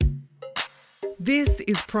This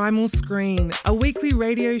is Primal Screen, a weekly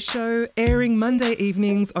radio show airing Monday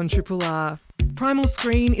evenings on Triple R. Primal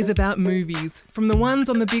Screen is about movies, from the ones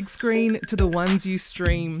on the big screen to the ones you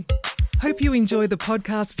stream. Hope you enjoy the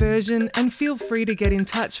podcast version and feel free to get in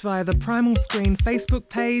touch via the Primal Screen Facebook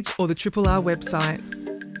page or the Triple R website.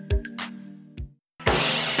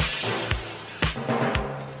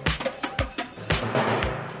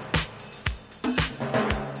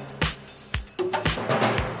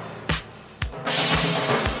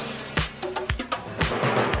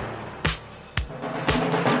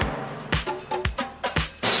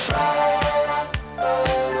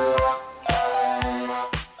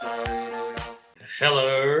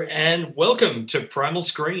 Welcome to Primal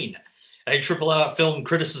Screen, a Triple R film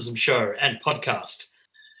criticism show and podcast.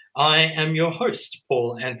 I am your host,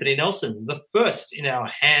 Paul Anthony Nelson, the first in our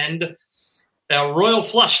royal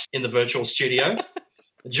flush in the virtual studio,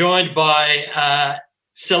 joined by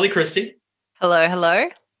Sally Christie. Hello.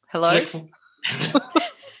 Hello.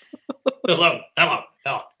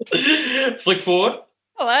 Flick Ford.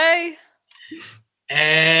 Hello.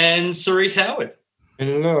 And Cerise Howard.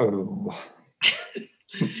 Hello.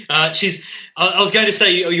 I was going to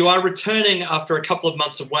say you are returning after a couple of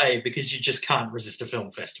months away because you just can't resist a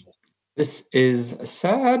film festival. This is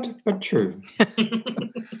sad but true.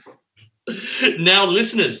 Now,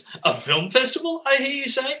 listeners, a film festival, I hear you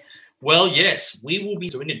say? Well, yes, we will be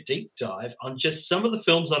doing a deep dive on just some of the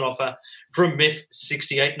films on offer from MIFF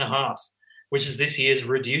 68.5, which is this year's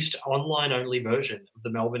reduced online-only version of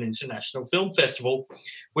the Melbourne International Film Festival,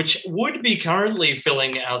 which would be currently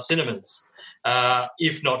filling our cinemas.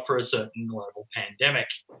 If not for a certain global pandemic.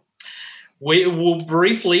 We will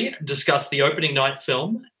briefly discuss the opening night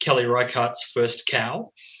film, Kelly Reichardt's First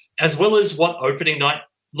Cow, as well as what opening night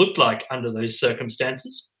looked like under those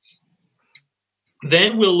circumstances.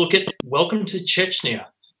 Then we'll look at Welcome to Chechnya,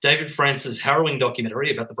 David France's harrowing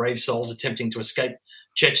documentary about the brave souls attempting to escape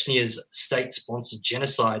Chechnya's state-sponsored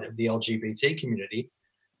genocide of the LGBT community.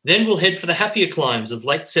 Then we'll head for the happier climes of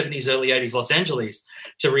late 70s, early 80s Los Angeles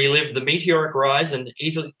to relive the meteoric rise and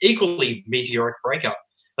equally meteoric breakup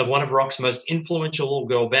of one of rock's most influential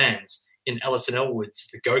all-girl bands in Alison Elwood's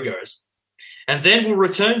The Go-Go's. And then we'll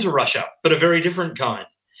return to Russia, but a very different kind,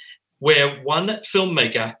 where one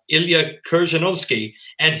filmmaker, Ilya Kurzanovsky,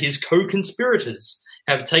 and his co-conspirators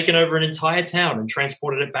have taken over an entire town and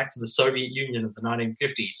transported it back to the Soviet Union of the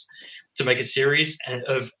 1950s to make a series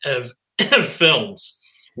of films,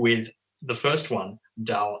 with the first one,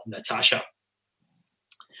 Dal Natasha.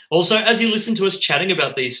 Also, as you listen to us chatting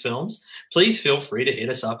about these films, please feel free to hit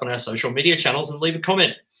us up on our social media channels and leave a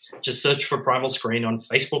comment. Just search for Primal Screen on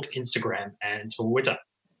Facebook, Instagram, and Twitter.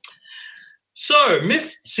 So,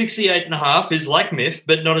 MIFF 68.5 is like MIFF,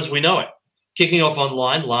 but not as we know it. Kicking off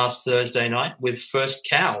online last Thursday night with First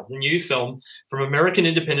Cow, the new film from American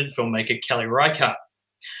independent filmmaker Kelly Reichardt.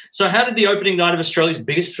 So how did the opening night of Australia's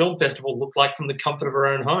biggest film festival look like from the comfort of our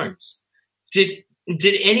own homes? Did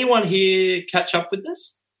anyone here catch up with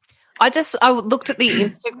this? I looked at the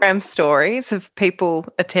Instagram stories of people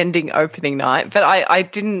attending opening night, but I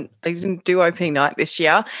didn't do opening night this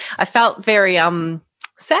year. I felt very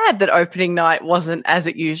sad that opening night wasn't as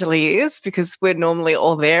it usually is, because we're normally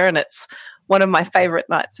all there and it's one of my favourite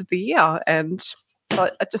nights of the year, and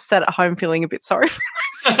I just sat at home feeling a bit sorry for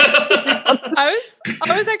myself.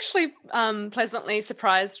 I was actually pleasantly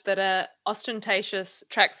surprised that a ostentatious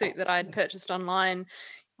tracksuit that I'd purchased online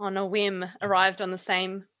on a whim arrived on the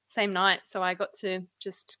same night, so I got to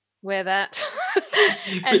just wear that,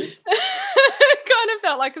 and it kind of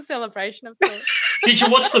felt like a celebration of sorts. Did you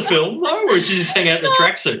watch the film though, or did you just hang out in the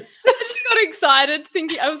tracksuit? I just got excited,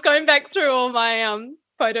 thinking I was going back through all my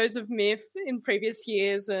photos of MIFF in previous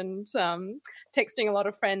years and texting a lot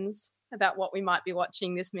of friends about what we might be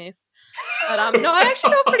watching this MIFF. But no, I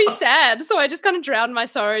actually felt pretty sad, so I just kind of drowned my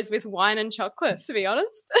sorrows with wine and chocolate, to be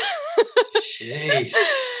honest. Jeez.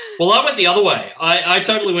 Well, I went the other way. I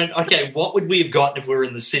totally went, okay, what would we have gotten if we were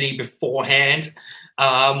in the city beforehand?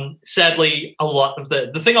 Sadly, a lot of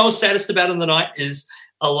the thing I was saddest about in the night is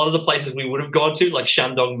a lot of the places we would have gone to, like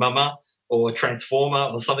Shandong Mama or Transformer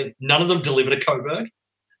or something, none of them delivered a Coburg.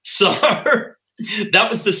 So that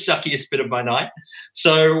was the suckiest bit of my night.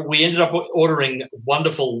 So we ended up ordering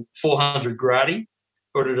wonderful 400 gradi,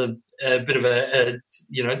 ordered a bit of a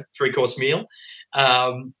three-course meal,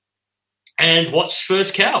 and watched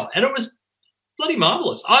First Cow. And it was bloody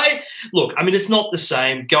marvellous. It's not the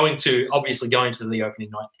same going to the opening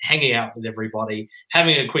night, hanging out with everybody,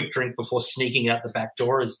 having a quick drink before sneaking out the back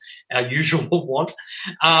door as our usual want.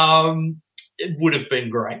 It would have been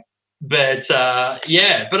great. But I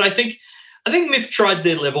think I think MIFF tried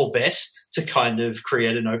their level best to kind of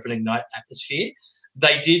create an opening night atmosphere.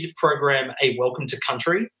 They did program a Welcome to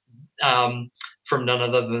Country from none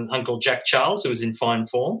other than Uncle Jack Charles, who was in fine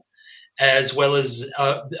form, as well as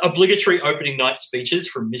obligatory opening night speeches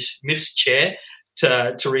from MIFF's chair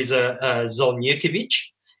to Teresa Zolnierkiewicz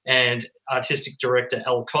and artistic director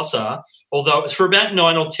Al Kossar, although it was for about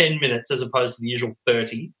 9 or 10 minutes as opposed to the usual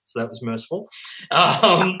 30, so that was merciful.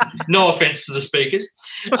 No offence to the speakers.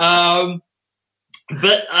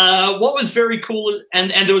 But what was very cool,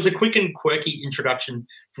 and there was a quick and quirky introduction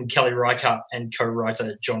from Kelly Reichardt and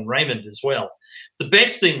co-writer John Raymond as well. The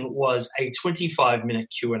best thing was a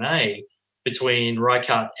 25-minute Q&A between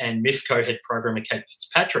Reichardt and MIFF co-head programmer Kate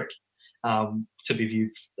Fitzpatrick to be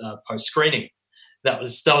viewed post-screening. That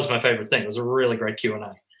was my favourite thing. It was a really great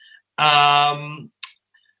Q&A.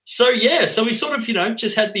 So we sort of,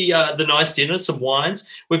 just had the nice dinner, some wines.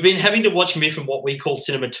 We've been having to watch MIFF in what we call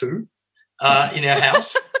Cinema 2 in our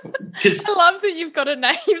house. I love that you've got a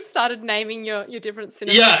name. You've started naming your different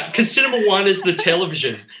cinemas. Yeah, because Cinema 1 is the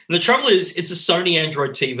television. And the trouble is it's a Sony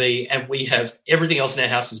Android TV and we have everything else in our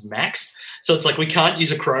house is Macs. So it's like we can't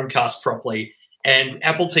use a Chromecast properly and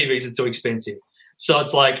Apple TVs are too expensive. So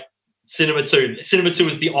it's like Cinema 2. Cinema 2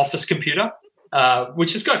 is the office computer,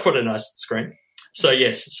 which has got quite a nice screen. So,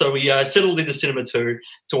 yes. So we settled into Cinema 2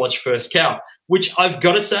 to watch First Cow, which I've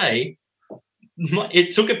got to say,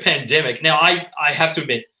 it took a pandemic. Now, I have to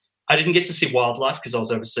admit, I didn't get to see Wildlife because I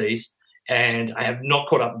was overseas and I have not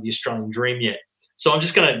caught up with the Australian Dream yet. So I'm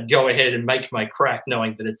just going to go ahead and make my crack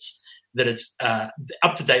knowing that it's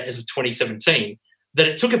up to date as of 2017, that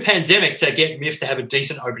it took a pandemic to get MIFF to have a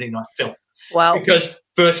decent opening night film. Wow. Because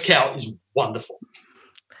First Cow is wonderful.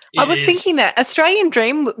 I was thinking that Australian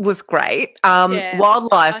Dream was great.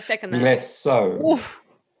 Wildlife. I second that. Less so. Oof.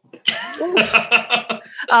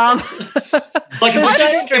 Like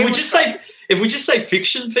if we just say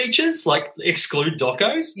fiction features, like exclude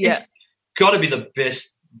docos, it's got to be the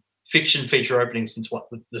best fiction feature opening since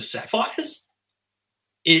the Sapphires.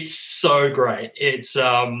 It's so great. It's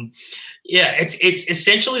it's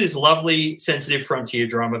essentially this lovely, sensitive frontier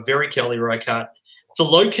drama, very Kelly Reichardt. It's a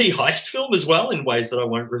low-key heist film as well in ways that I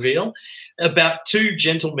won't reveal, about two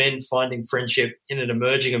gentlemen finding friendship in an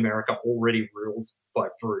emerging America already ruled by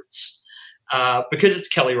brutes. Because it's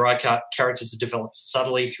Kelly Reichardt, characters are developed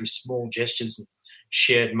subtly through small gestures and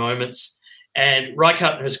shared moments. And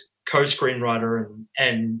Reichardt and his co-screenwriter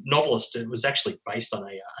and novelist, it was actually based on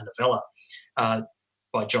a novella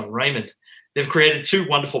by John Raymond. They've created two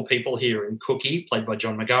wonderful people here in Cookie, played by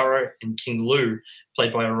John Magaro, and King Lou,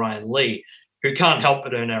 played by Orion Lee, who can't help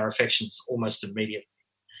but earn our affections almost immediately.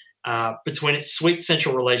 Between its sweet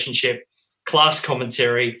central relationship, class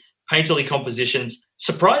commentary, painterly compositions,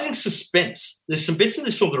 surprising suspense. There's some bits in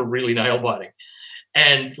this film that are really nail-biting,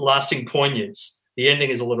 and lasting poignance. The ending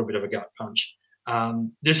is a little bit of a gut punch.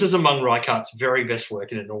 This is among Reichardt's very best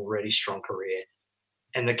work in an already strong career,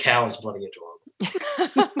 and the cow is bloody adorable.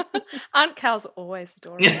 Aren't cows always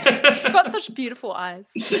adorable? They've got such beautiful eyes.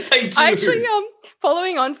 They do. I actually,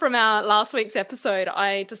 following on from our last week's episode,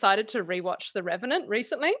 I decided to rewatch The Revenant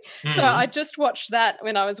recently. So I just watched that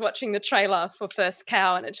when I was watching the trailer for First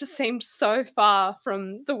Cow, and it just seemed so far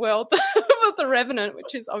from the world of The Revenant,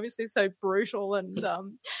 which is obviously so brutal and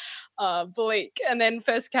bleak. And then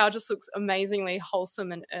First Cow just looks amazingly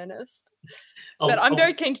wholesome and earnest. But I'm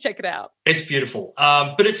very keen to check it out. It's beautiful.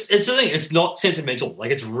 But it's the thing, it's not sentimental.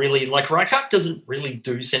 Like, it's really, like, Reichardt doesn't really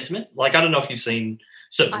do sentiment. Like, I don't know if you've seen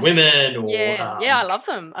Certain Women or... I love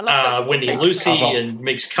them. I love Wendy and Lucy and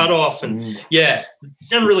Meek's Cutoff. And,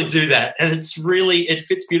 doesn't really do that. And it's really, it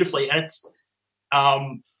fits beautifully. And it's,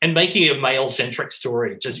 and making a male-centric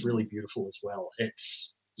story just really beautiful as well.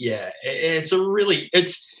 It's a really,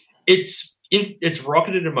 it's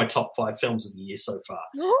rocketed in my top 5 films of the year so far.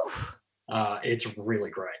 Oof. It's really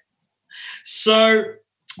great. So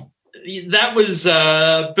that was,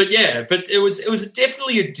 but it was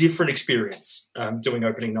definitely a different experience doing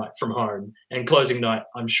opening night from home and closing night.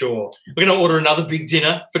 I'm sure we're going to order another big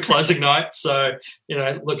dinner for closing night, so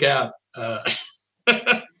look out.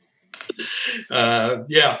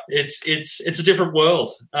 It's a different world.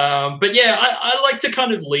 But I like to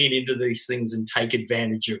kind of lean into these things and take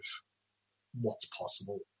advantage of what's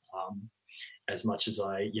possible. As much as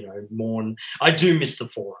I, mourn, I do miss the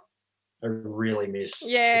forum. I really miss.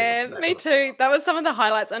 Yeah, me too. That was some of the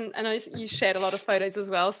highlights, and I know you shared a lot of photos as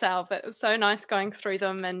well, Sal. But it was so nice going through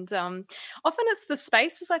them, and often it's the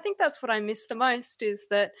spaces. I think that's what I miss the most, is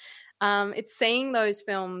that it's seeing those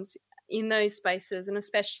films in those spaces, and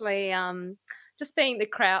especially just being the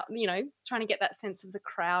crowd, trying to get that sense of the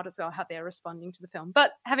crowd as well, how they're responding to the film.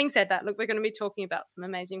 But having said that, look, we're going to be talking about some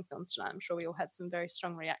amazing films tonight. I'm sure we all had some very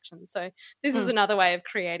strong reactions. So this is another way of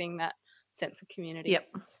creating that sense of community. Yep.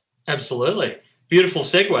 Absolutely. Beautiful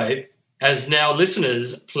segue. As now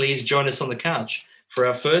listeners, please join us on the couch for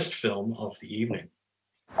our first film of the evening.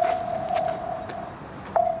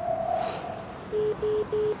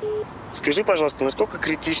 Скажи, пожалуйста, насколько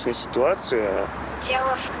критична ситуация?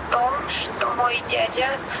 Дело в том, что мой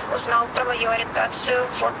дядя узнал про мою ориентацию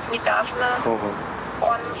вот недавно.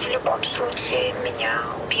 Он в любом случае меня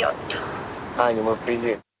убьет. Аня, мой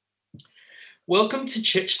привет. Welcome to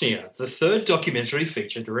Chechnya, the third documentary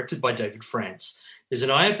feature directed by David France, is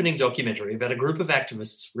an eye-opening documentary about a group of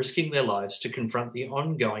activists risking their lives to confront the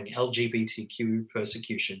ongoing LGBTQ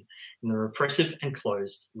persecution in the repressive and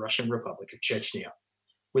closed Russian Republic of Chechnya.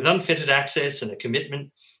 With unfettered access and a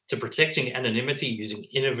commitment to protecting anonymity using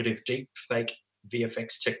innovative deepfake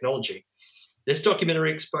VFX technology, this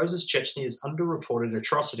documentary exposes Chechnya's underreported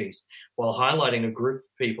atrocities while highlighting a group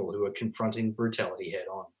of people who are confronting brutality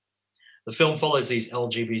head-on. The film follows these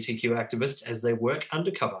LGBTQ activists as they work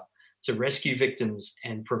undercover to rescue victims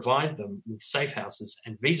and provide them with safe houses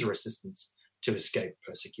and visa assistance to escape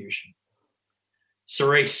persecution.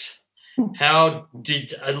 Cerise, how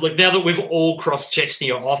did look now that we've all crossed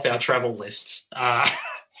Chechnya off our travel lists?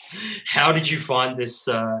 How did you find this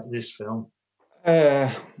film?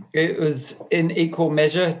 It was in equal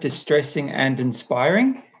measure distressing and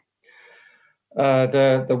inspiring.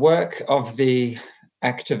 The work of the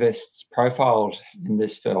activists profiled in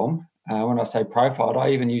this film. When I say profiled, I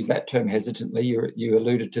even use that term hesitantly. You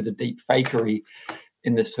alluded to the deep fakery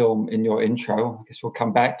in this film in your intro. I guess we'll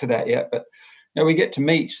come back to that yet. But we get to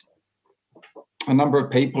meet a number of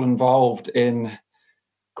people involved in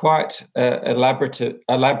quite elaborate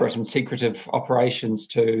and secretive operations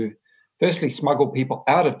to firstly smuggle people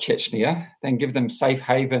out of Chechnya, then give them safe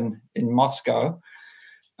haven in Moscow,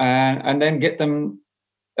 and then get them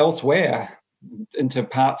elsewhere into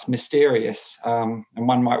parts mysterious. And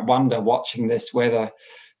one might wonder, watching this, whether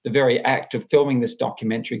the very act of filming this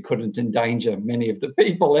documentary couldn't endanger many of the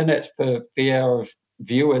people in it for fear of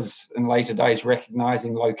viewers in later days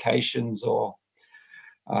recognizing locations, or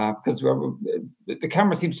because the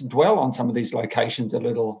camera seems to dwell on some of these locations a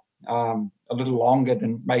little longer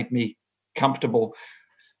than made me comfortable.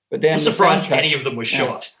 But then I'm surprised any of them were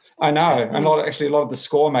shot. I know, and a lot of the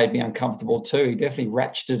score made me uncomfortable too. He definitely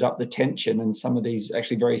ratcheted up the tension in some of these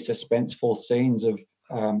actually very suspenseful scenes of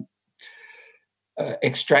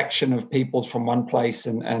extraction of people from one place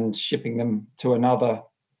and shipping them to another,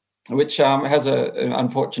 which has an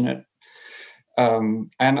unfortunate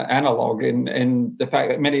analog in the fact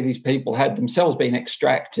that many of these people had themselves been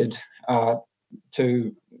extracted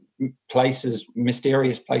to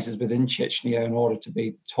mysterious places within Chechnya in order to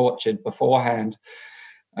be tortured beforehand.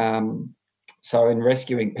 So in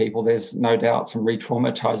rescuing people, there's no doubt some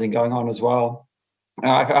re-traumatizing going on as well.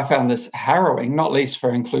 I found this harrowing, not least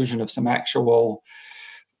for inclusion of some actual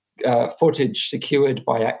footage secured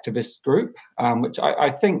by activist group, which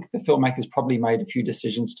I think the filmmakers probably made a few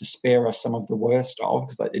decisions to spare us some of the worst of,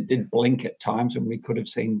 because it did blink at times when we could have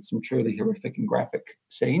seen some truly horrific and graphic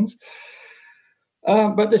scenes.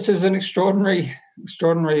 But this is an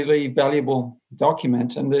extraordinarily valuable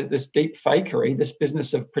document, and this deep fakery, this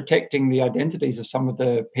business of protecting the identities of some of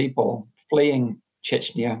the people fleeing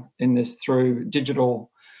Chechnya in this through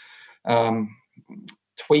digital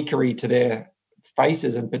tweakery to their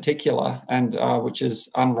faces in particular, and which is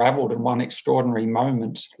unraveled in one extraordinary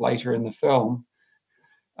moment later in the film.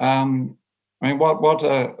 What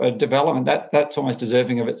a development. That's almost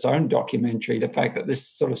deserving of its own documentary, the fact that this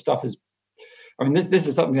sort of stuff is this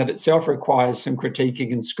is something that itself requires some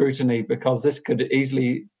critiquing and scrutiny, because this could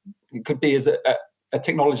be as a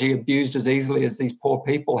technology abused as easily as these poor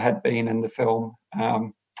people had been in the film.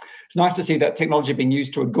 It's nice to see that technology being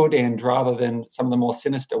used to a good end rather than some of the more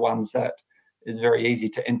sinister ones that is very easy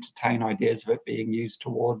to entertain ideas of it being used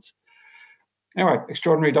towards. Anyway,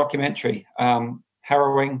 extraordinary documentary,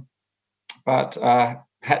 harrowing, but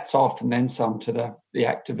hats off and then some to the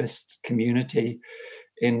activist community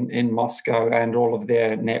in Moscow and all of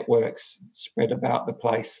their networks spread about the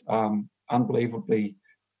place. Unbelievably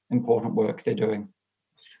important work they're doing.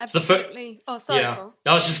 Absolutely. Sorry, yeah. Paul.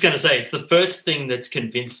 I was just going to say, it's the first thing that's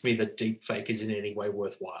convinced me that deepfake is in any way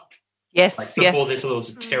worthwhile. Yes, before this, it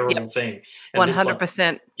was a terrible thing.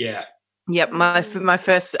 100%. Yeah. Yep, my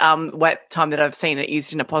first time that I've seen it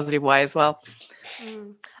used in a positive way as well.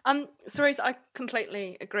 Cerise, I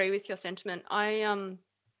completely agree with your sentiment. I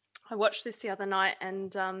watched this the other night,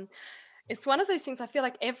 and It's one of those things. I feel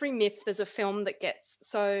like every MIFF, there's a film that gets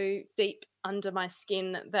so deep under my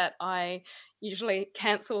skin that I usually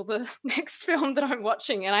cancel the next film that I'm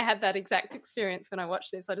watching. And I had that exact experience when I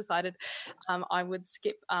watched this. I decided I would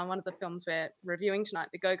skip one of the films we're reviewing tonight,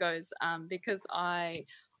 The Go-Go's, because I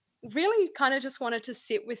really kind of just wanted to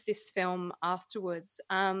sit with this film afterwards.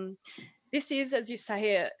 This is, as you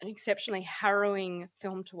say, an exceptionally harrowing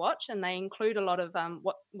film to watch, and they include a lot of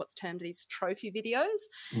what's termed these trophy videos,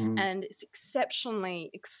 and it's exceptionally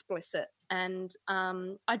explicit. And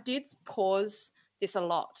I did pause this a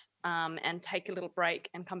lot and take a little break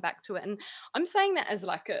and come back to it. And I'm saying that as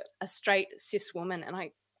like a straight cis woman,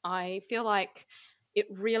 and I feel like it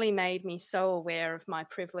really made me so aware of my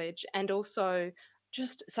privilege, and also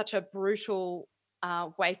just such a brutal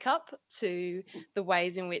wake up to the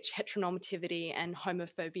ways in which heteronormativity and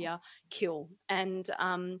homophobia kill. And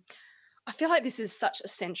I feel like this is such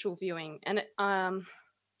essential viewing. And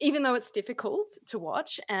even though it's difficult to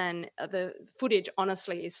watch, and the footage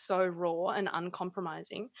honestly is so raw and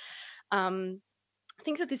uncompromising, I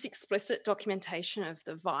think that this explicit documentation of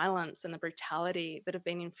the violence and the brutality that have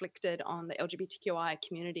been inflicted on the LGBTQI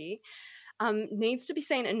community needs to be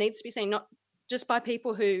seen, and needs to be seen not just by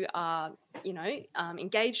people who are,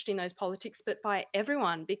 engaged in those politics, but by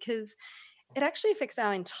everyone, because it actually affects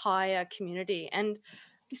our entire community. And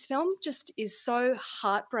this film just is so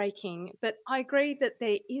heartbreaking. But I agree that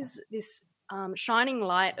there is this shining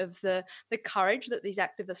light of the courage that these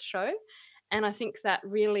activists show. And I think that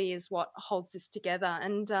really is what holds this together.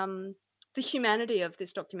 And the humanity of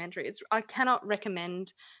this documentary. I cannot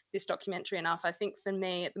recommend this documentary enough. I think for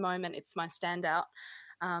me at the moment, it's my standout.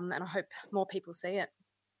 And I hope more people see it.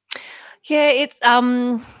 Yeah, it's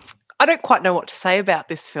I don't quite know what to say about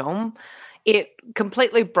this film. It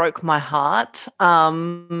completely broke my heart.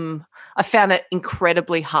 I found it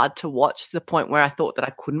incredibly hard to watch, to the point where I thought that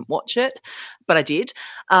I couldn't watch it, but I did.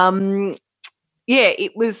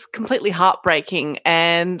 It was completely heartbreaking,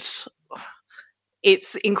 and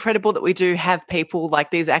it's incredible that we do have people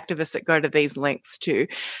like these activists that go to these lengths to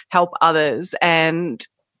help others. And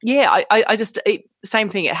I just, same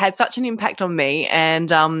thing. It had such an impact on me,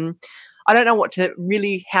 and I don't know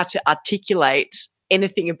how to articulate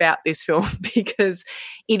anything about this film, because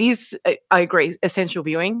it is, I agree, essential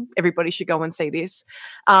viewing. Everybody should go and see this.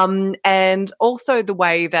 And also the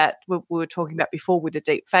way that we were talking about before with the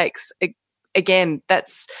deep fakes, again,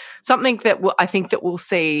 that's something that I think that we'll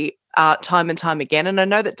see time and time again. And I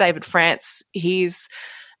know that David France, his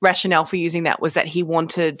rationale for using that was that he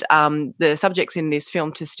wanted the subjects in this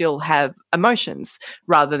film to still have emotions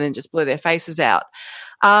rather than just blur their faces out.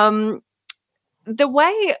 The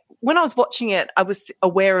way, when I was watching it, I was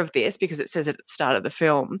aware of this because it says it at the start of the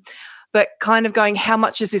film, but kind of going, how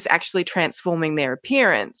much is this actually transforming their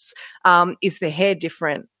appearance? Is their hair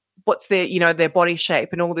different? What's their body shape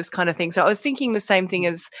and all this kind of thing. So I was thinking the same thing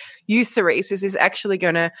as you, Cerise. Is this actually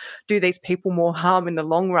going to do these people more harm in the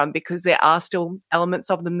long run, because there are still elements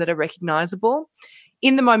of them that are recognisable?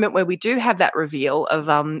 In the moment where we do have that reveal of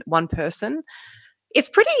one person, it's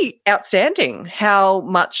pretty outstanding how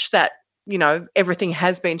much that, everything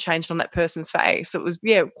has been changed on that person's face. It was,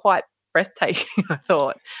 quite breathtaking, I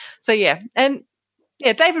thought. So,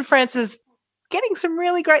 David France is getting some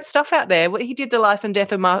really great stuff out there. He did The Life and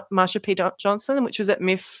Death of Marsha P. Johnson, which was at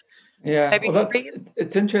MIFF. Yeah,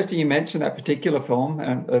 it's interesting you mentioned that particular film,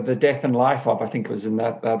 The Death and Life of, I think it was in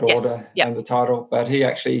that order, and the title. But he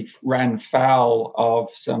actually ran foul of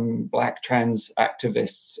some Black trans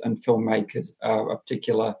activists and filmmakers, a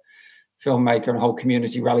particular filmmaker and whole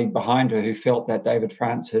community rallied behind her, who felt that David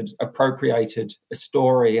France had appropriated a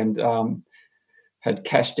story and had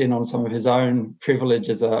cashed in on some of his own privilege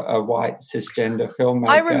as a white cisgender filmmaker.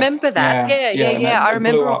 I remember that. Yeah. I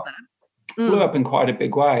remember all that. Blew up in quite a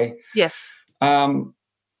big way. Yes. I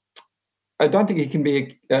don't think he can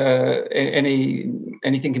be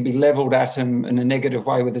anything can be leveled at him in a negative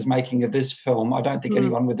way with his making of this film. I don't think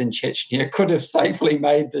anyone within Chechnya could have safely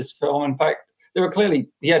made this film. In fact,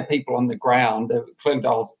 he had people on the ground. There were clearly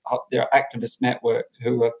their activist network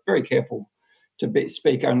who were very careful to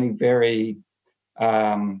speak only very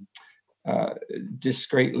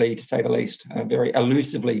discreetly, to say the least, very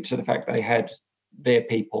elusively, to the fact they had their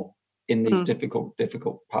people in these difficult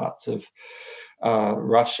parts of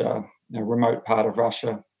Russia, a remote part of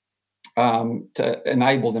Russia, to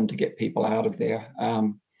enable them to get people out of there.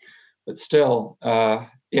 But still,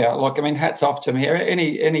 hats off to him here.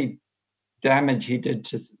 Any damage he did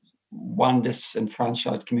to one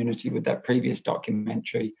disenfranchised community with that previous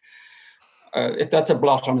documentary, if that's a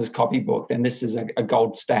blot on his copybook, then this is a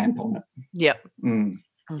gold stamp on it. Yep.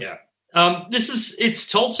 Yeah.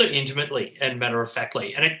 It's told so intimately and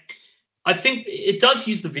matter-of-factly, and I think it does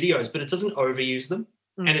use the videos, but it doesn't overuse them,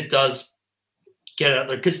 and it does get out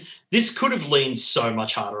there, because this could have leaned so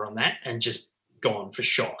much harder on that and just gone for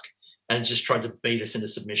shock and just tried to beat us into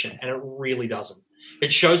submission, and it really doesn't.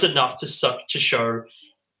 It shows enough to show,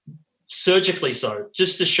 surgically so,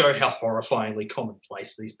 just to show how horrifyingly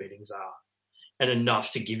commonplace these beatings are, and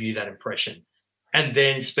enough to give you that impression, and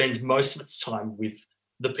then spends most of its time with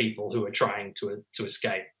the people who are trying to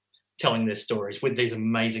escape, telling their stories with these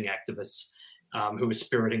amazing activists who are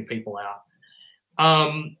spiriting people out.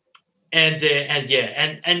 And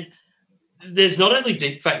there's not only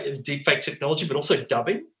deepfake technology, but also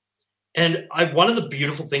dubbing. And one of the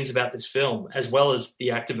beautiful things about this film, as well as the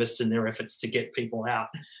activists and their efforts to get people out,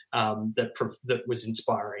 that was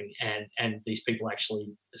inspiring, and these people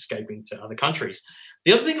actually escaping to other countries.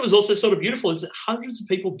 The other thing that was also sort of beautiful is that hundreds of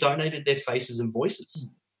people donated their faces and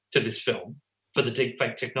voices to this film for the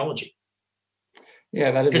deepfake technology. Yeah,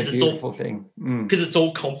 that is a beautiful thing. Because it's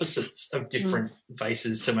all composites of different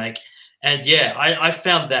faces to make. And, yeah, I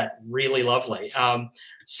found that really lovely.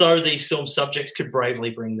 So these film subjects could bravely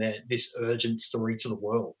bring this urgent story to the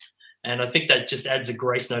world. And I think that just adds a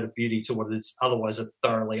grace note of beauty to what is otherwise a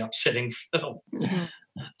thoroughly upsetting film.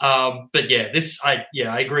 But, yeah, I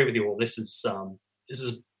agree with you all. This is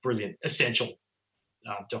brilliant, essential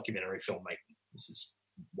documentary filmmaking. This is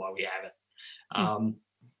why we have it.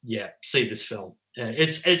 See this film.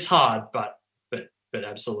 It's hard, but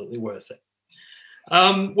absolutely worth it.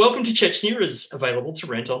 Welcome to Chechnya is available to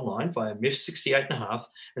rent online via MIFF 68.5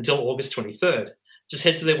 until August 23rd. Just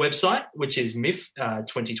head to their website, which is MIFF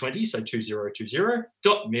 2020, so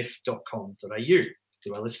 2020.miff.com.au. You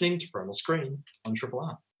are listening to Primal Screen on Triple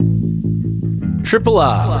R. Triple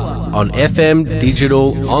R on FM,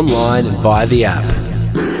 digital, online, and via the app.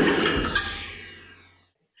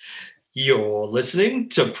 You're listening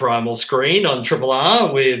to Primal Screen on Triple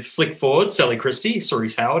R with Flick Ford, Sally Christie,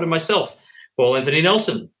 Cerise Howard, and myself, Paul Anthony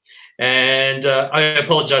Nelson. And I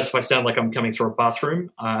apologise if I sound like I'm coming through a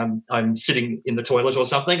bathroom. I'm sitting in the toilet or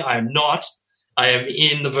something. I am not. I am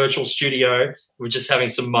in the virtual studio. We're just having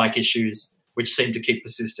some mic issues, which seem to keep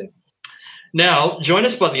persisting. Now, join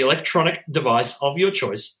us by the electronic device of your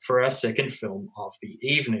choice for our second film of the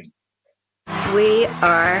evening. We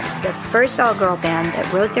are the first all-girl band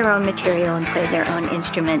that wrote their own material and played their own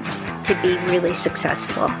instruments to be really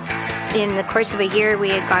successful. In the course of a year, we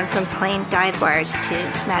had gone from playing dive bars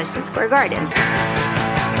to Madison Square Garden.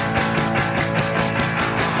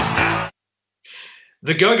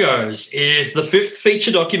 The Go-Go's is the fifth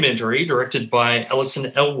feature documentary directed by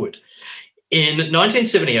Alison Elwood. In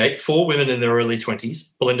 1978, four women in their early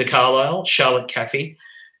 20s, Belinda Carlisle, Charlotte Caffey,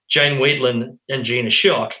 Jane Weedland, and Gina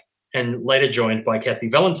Schock, and later joined by Kathy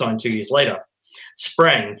Valentine 2 years later,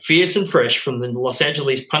 sprang fierce and fresh from the Los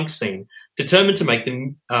Angeles punk scene, determined to make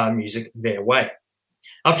the music their way.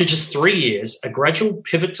 After just 3 years, a gradual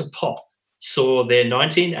pivot to pop saw their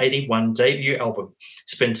 1981 debut album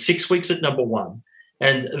spend 6 weeks at number one,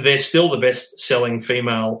 and they're still the best-selling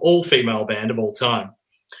all-female band of all time.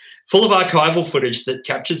 Full of archival footage that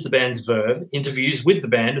captures the band's verve, interviews with the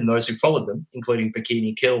band and those who followed them, including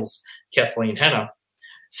Bikini Kill's Kathleen Hanna,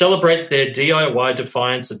 celebrate their DIY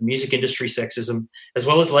defiance of music industry sexism, as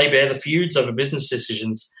well as lay bare the feuds over business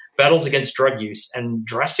decisions, battles against drug use, and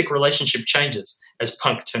drastic relationship changes as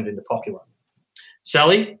punk turned into popular.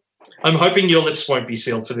 Sally, I'm hoping your lips won't be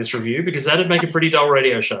sealed for this review, because that'd make a pretty dull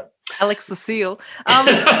radio show. Alex the Seal.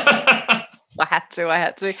 I had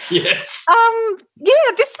to. Yes.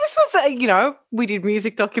 This was we did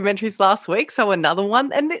music documentaries last week, so another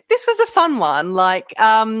one, and this was a fun one.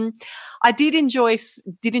 I did enjoy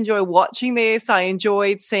watching this. I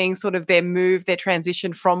enjoyed seeing sort of their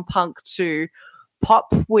transition from punk to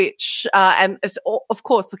pop, which and of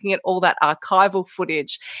course looking at all that archival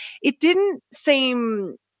footage, it didn't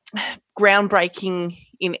seem groundbreaking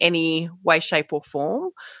in any way, shape, or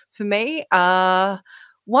form for me.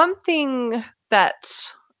 One thing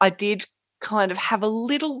that I did kind of have a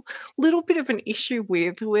little bit of an issue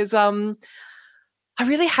with was I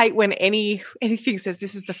really hate when anything says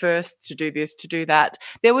this is the first to do this, to do that.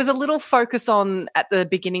 There was a little focus on, at the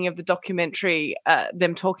beginning of the documentary,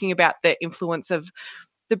 them talking about the influence of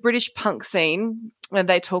the British punk scene, and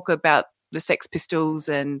they talk about the Sex Pistols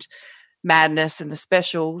and Madness and the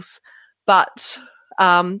Specials, but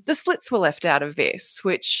the Slits were left out of this,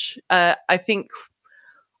 which I think,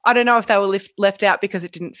 I don't know if they were left out because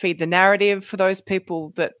it didn't feed the narrative. For those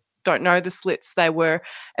people that don't know the Slits, they were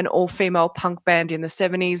an all-female punk band in the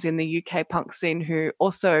 70s in the UK punk scene who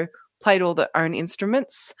also played all their own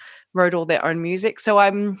instruments, wrote all their own music. So I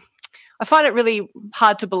I find it really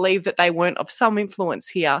hard to believe that they weren't of some influence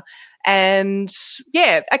here. And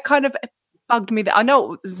yeah, it kind of bugged me that I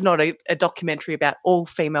know this is not a documentary about all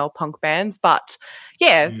female punk bands, but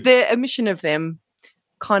yeah, the omission of them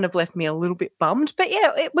kind of left me a little bit bummed. But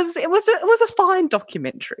yeah, it was a fine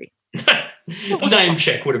documentary. A name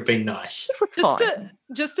check would have been nice. It was fine.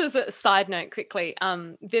 Just as a side note quickly,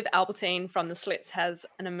 Viv Albertine from The Slits has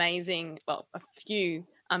a few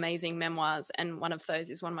amazing memoirs, and one of those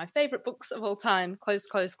is one of my favourite books of all time, Clothes,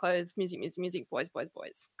 Clothes, Clothes, Music, Music, Music, Boys, Boys,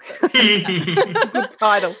 Boys. Good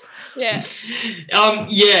title. Yeah.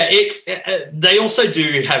 It's they also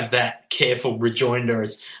do have that careful rejoinder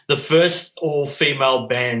as the first all-female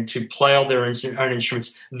band to play on their own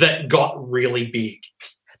instruments that got really big.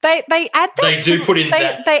 They add that. They do put in they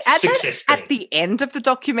that add success that thing at the end of the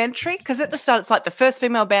documentary, because at the start it's like the first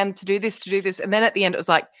female band to do this, and then at the end it was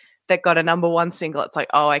like that got a number one single. It's like,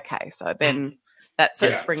 oh, okay, so then let's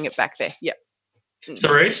bring it back there. Yep.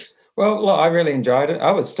 Cerise? Well, look, I really enjoyed it.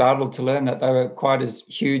 I was startled to learn that they were quite as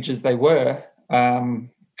huge as they were. I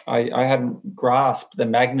hadn't grasped the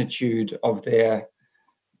magnitude of their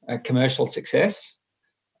commercial success,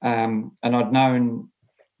 and I'd known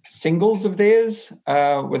singles of theirs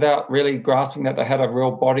without really grasping that they had a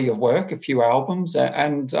real body of work, a few albums,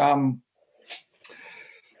 and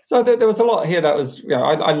so there was a lot here that was,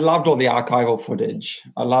 I loved all the archival footage.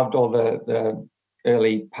 I loved all the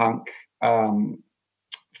early punk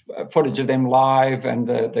footage of them live, and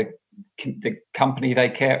the company they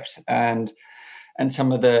kept, and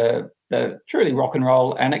some of the truly rock and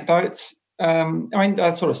roll anecdotes.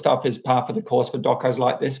 That sort of stuff is par for the course for docos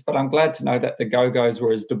like this, but I'm glad to know that the Go-Go's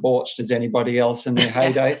were as debauched as anybody else in their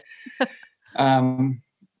heyday.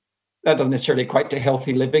 That doesn't necessarily equate to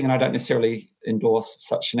healthy living, and I don't necessarily endorse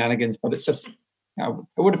such shenanigans, but it's just, it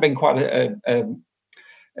would have been quite a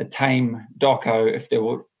tame doco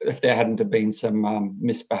if there hadn't have been some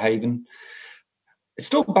misbehaving. It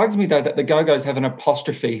still bugs me, though, that the Go-Go's have an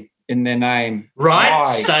apostrophe in their name. Right? Why?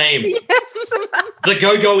 Same. Yes. The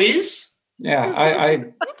Go-Go is? Yeah,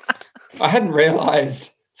 I hadn't realised.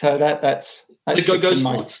 So that the Go-Go's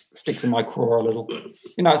sticks in my craw a little.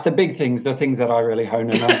 It's the big things, the things that I really hone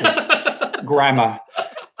in on. Grammar.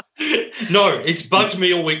 No, it's bugged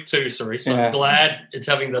me all week too, Cerise. So I'm glad it's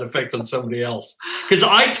having that effect on somebody else. Because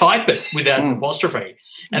I type it without an apostrophe,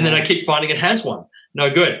 and then I keep finding it has one. No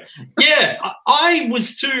good. Yeah, I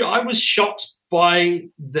was too. I was shocked by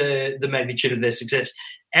the magnitude of their success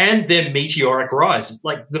and their meteoric rise.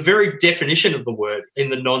 Like the very definition of the word in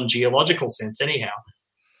the non-geological sense, anyhow.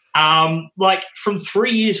 Like from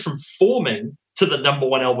 3 years from forming to the number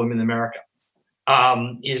one album in America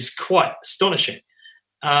is quite astonishing.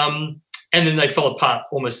 And then they fell apart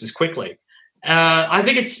almost as quickly. I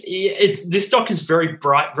think it's this doc is very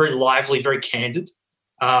bright, very lively, very candid.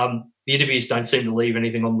 The interviews don't seem to leave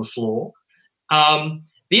anything on the floor.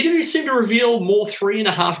 The interviews seem to reveal more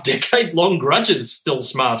 3.5-decade-long grudges still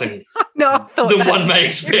smarting than one may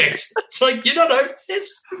expect. It's like, you're not over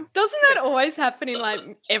this. Doesn't that always happen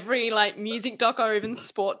in every music doco or even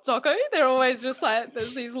sport doco? They're always just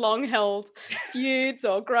there's these long-held feuds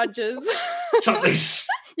or grudges. Something's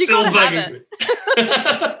you still gotta have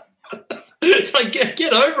bugging me. It's like,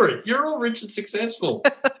 get over it. You're all rich and successful.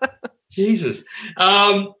 Jesus.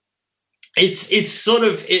 It's sort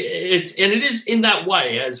of it is in that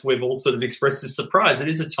way, as we've all sort of expressed this surprise. It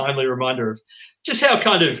is a timely reminder of just how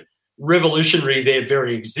kind of revolutionary their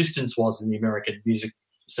very existence was in the American music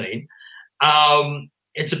scene.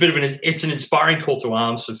 It's a bit of it's an inspiring call to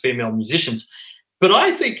arms for female musicians, but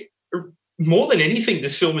I think more than anything,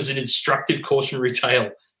 this film is an instructive cautionary tale,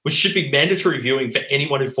 which should be mandatory viewing for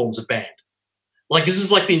anyone who forms a band. Like this is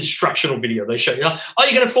like the instructional video they show you. Oh,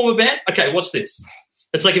 you're going to form a band? Okay, watch this.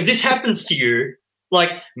 It's like if this happens to you,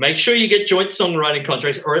 make sure you get joint songwriting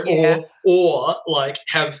contracts or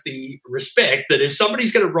have the respect that if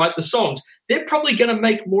somebody's going to write the songs, they're probably going to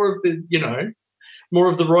make more of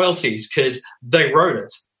the royalties because they wrote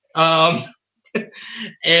it.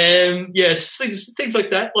 And just things like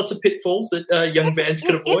that. Lots of pitfalls that young bands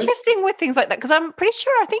can avoid. Interesting with things like that because I'm pretty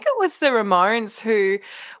sure I think it was the Ramones who,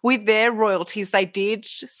 with their royalties, they did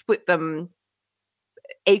split them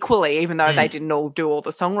equally, even though they didn't all do all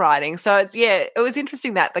the songwriting. So it was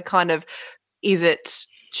interesting that the kind of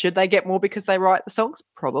should they get more because they write the songs?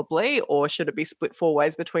 Probably, or should it be split 4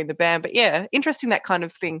 ways between the band? But yeah, interesting that kind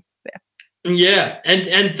of thing there. Yeah,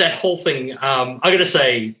 and that whole thing, I got to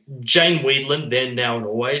say, Jane Weedland, then, now, and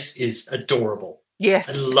always, is adorable. Yes.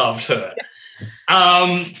 I loved her.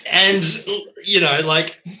 And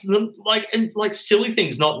silly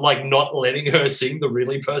things, not letting her sing the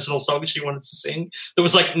really personal song she wanted to sing. There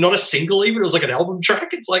was not a single even, it was like an album track.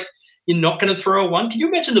 It's like, you're not going to throw a one? Can you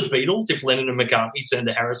imagine the Beatles if Lennon and McCartney turned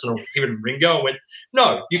to Harrison or even Ringo and went,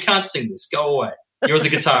 no, you can't sing this. Go away. You're the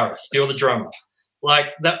guitarist. You're the drummer.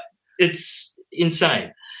 Like that, it's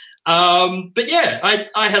insane. But yeah,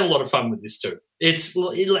 I had a lot of fun with this too. As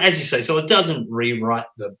you say, so it doesn't rewrite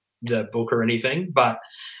the book or anything, but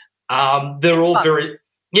they're all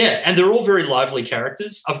they're all very lively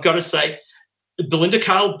characters. I've got to say, Belinda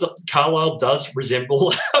Carlisle does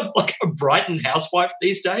resemble like a Brighton housewife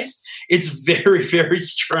these days. It's very, very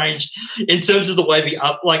strange in terms of the way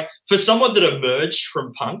like for someone that emerged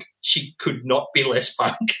from punk, she could not be less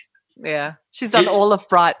punk. Yeah, she's done all of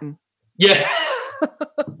Brighton. Yeah,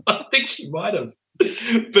 I think she might have,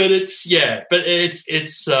 but it's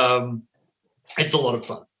a lot of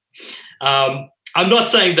fun. I'm not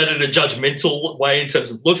saying that in a judgmental way in terms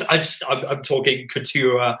of looks. I'm talking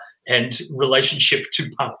couture and relationship to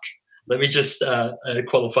punk. Let me just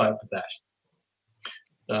qualify it with that.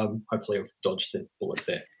 Hopefully I've dodged the bullet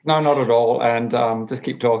there. No, not at all. And just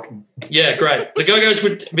keep talking. Yeah, great. The Go-Go's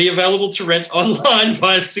would be available to rent online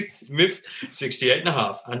via MIFF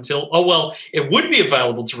 68.5 until... Oh, well, it would be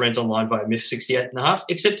available to rent online via MIFF 68.5,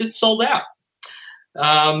 except it's sold out.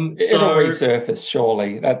 It'll resurface,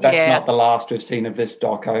 surely. That's not the last we've seen of this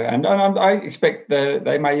doco. And I expect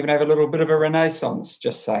they may even have a little bit of a renaissance,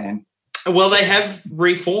 just saying. Well, they have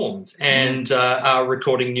reformed and are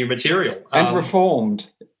recording new material. And reformed.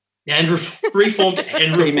 And reformed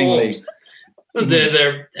and reformed.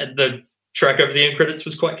 The track over the end credits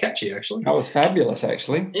was quite catchy, actually. That was fabulous,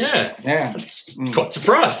 actually. Yeah. I'm quite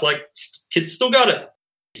surprised. Like, kids still got it.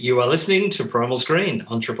 You are listening to Primal Screen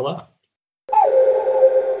on Triple R.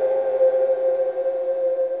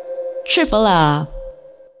 Triple R.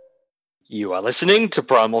 You are listening to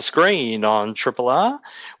Primal Screen on Triple R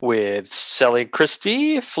with Sally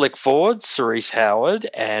Christie, Flick Ford, Cerise Howard,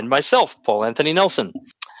 and myself, Paul Anthony Nelson.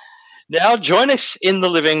 Now join us in the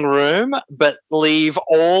living room, but leave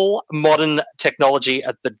all modern technology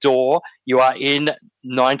at the door. You are in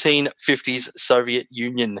 1950s Soviet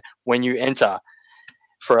Union when you enter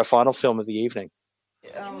for our final film of the evening.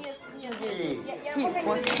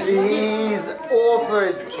 He's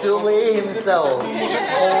offered to lay himself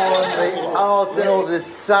on the altar of the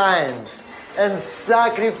science and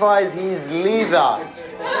sacrifice his liver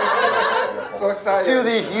to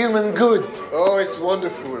the human good. Oh, it's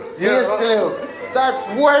wonderful. Yes, Leo, that's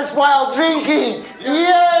worthwhile drinking.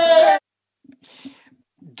 Yeah!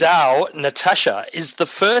 Tao, Natasha is the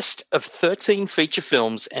first of 13 feature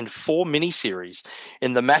films and 4 miniseries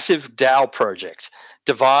in the massive Tao project,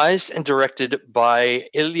 devised and directed by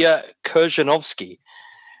Ilya Kurjanovsky.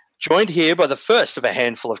 Joined here by the first of a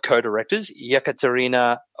handful of co-directors,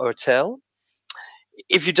 Yekaterina Otel.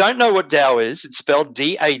 If you don't know what Tao is, it's spelled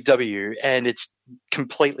D-A-W, and it's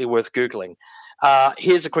completely worth Googling.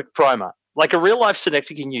 Here's a quick primer. Like a real-life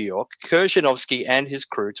synecdoche in New York, Kurjanovsky and his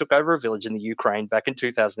crew took over a village in the Ukraine back in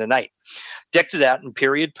 2008, decked it out in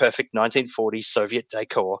period-perfect 1940s Soviet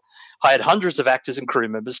decor, hired hundreds of actors and crew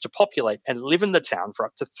members to populate and live in the town for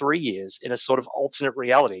up to 3 years in a sort of alternate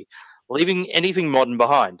reality, leaving anything modern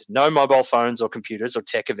behind, no mobile phones or computers or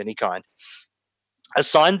tech of any kind.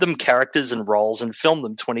 Assigned them characters and roles and filmed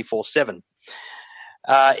them 24/7.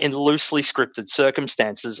 In loosely scripted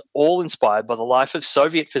circumstances, all inspired by the life of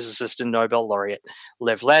Soviet physicist and Nobel laureate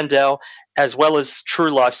Lev Landau, as well as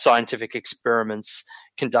true-life scientific experiments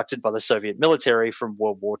conducted by the Soviet military from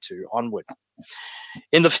World War II onward.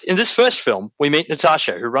 In this first film, we meet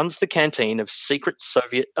Natasha, who runs the canteen of a secret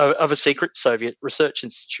Soviet research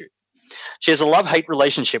institute. She has a love-hate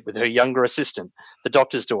relationship with her younger assistant, the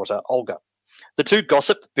doctor's daughter, Olga. The two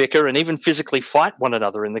gossip, bicker, and even physically fight one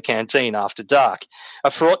another in the canteen after dark,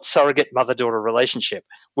 a fraught surrogate mother-daughter relationship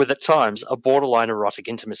with, at times, a borderline erotic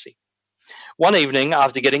intimacy. One evening,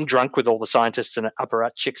 after getting drunk with all the scientists and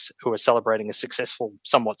apparatchiks who are celebrating a successful,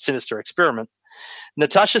 somewhat sinister experiment,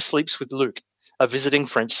 Natasha sleeps with Luc, a visiting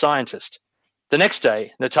French scientist. The next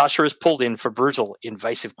day, Natasha is pulled in for brutal,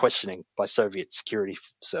 invasive questioning by Soviet security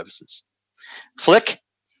services. Flick?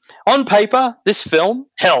 On paper, this film,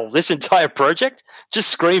 hell, this entire project, just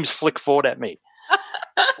screams Flick Ford at me.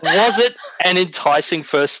 Was it an enticing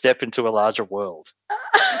first step into a larger world?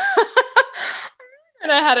 I don't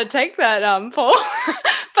know how to take that, Paul.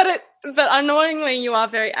 but annoyingly, you are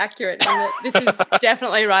very accurate, and this is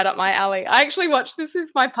definitely right up my alley. I actually watched this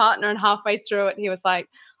with my partner, and halfway through it, he was like,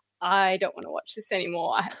 I don't want to watch this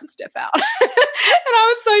anymore. I have to step out. And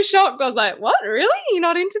I was so shocked. I was like, what? Really? You're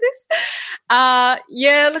not into this?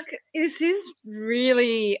 Yeah, look, this is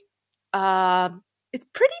really, it's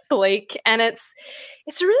pretty bleak, and it's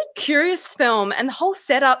a really curious film, and the whole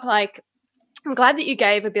setup, like, I'm glad that you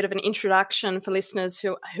gave a bit of an introduction for listeners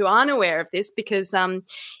who aren't aware of this, because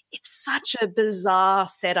it's such a bizarre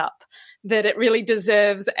setup that it really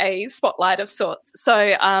deserves a spotlight of sorts. So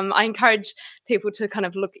I encourage people to kind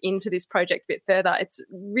of look into this project a bit further. It's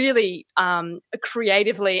really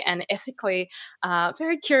creatively and ethically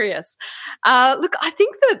very curious. Look, I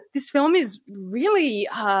think that this film is really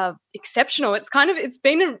exceptional. It's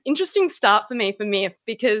been an interesting start for me for MIFF,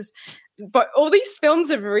 because but all these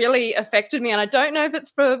films have really affected me, and I don't know if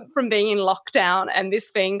it's from being in lockdown and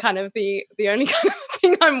this being kind of the only kind of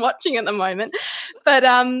thing I'm watching at the moment. But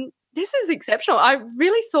this is exceptional. I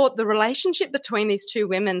really thought the relationship between these two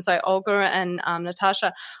women, so Olga and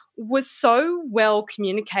Natasha, was so well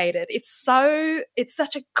communicated. It's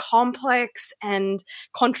such a complex and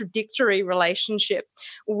contradictory relationship,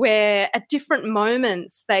 where at different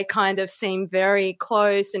moments they kind of seem very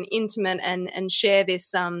close and intimate and share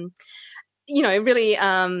this really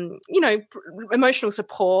emotional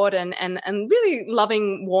support and really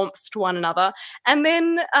loving warmth to one another, and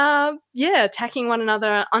then attacking one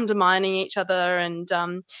another, undermining each other, and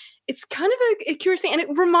it's kind of a curious thing. And it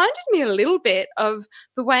reminded me a little bit of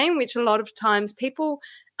the way in which a lot of times people,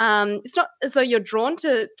 it's not as though you're drawn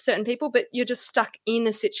to certain people, but you're just stuck in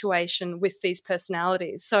a situation with these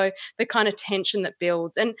personalities. So the kind of tension that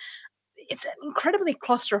builds, and it's an incredibly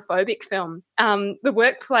claustrophobic film. The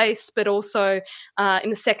workplace, but also in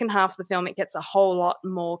the second half of the film, it gets a whole lot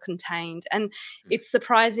more contained. And it's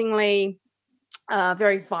surprisingly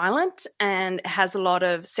very violent, and has a lot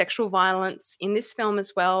of sexual violence in this film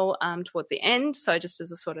as well towards the end. So just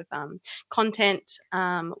as a sort of content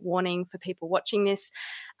warning for people watching this.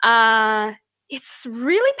 It's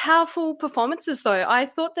really powerful performances, though. I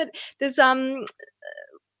thought that there's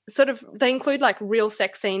they include like real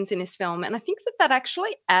sex scenes in this film, and I think that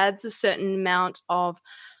actually adds a certain amount of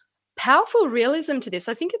powerful realism to this.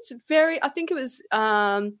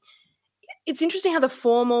 It's interesting how the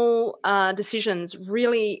formal decisions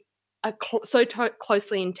really are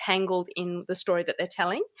closely entangled in the story that they're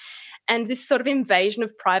telling, and this sort of invasion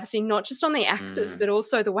of privacy, not just on the actors, but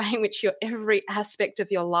also the way in which your every aspect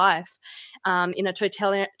of your life in a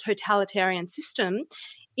totalitarian system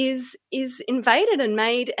is invaded and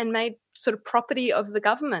made sort of property of the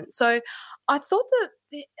government. So I thought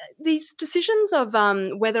that these decisions of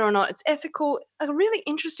whether or not it's ethical are really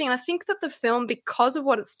interesting. And I think that the film, because of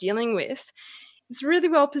what it's dealing with, it's really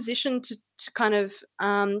well positioned to kind of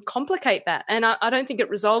complicate that. And I don't think it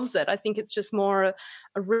resolves it. I think it's just more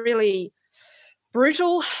a really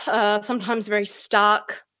brutal, sometimes very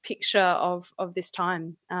stark picture of this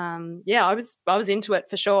time. I was into it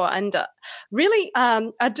for sure, and really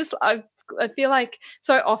I feel like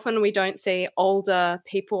so often we don't see older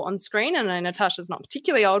people on screen, and I know Natasha's not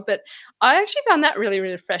particularly old, but I actually found that really,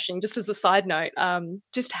 really refreshing. Just as a side note,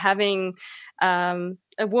 just having a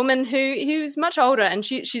woman who's much older, and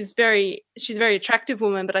she's a very attractive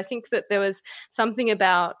woman, but I think that there was something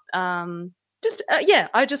about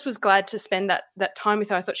I just was glad to spend that time with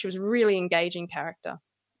her. I thought she was a really engaging character.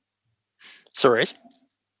 Cerise?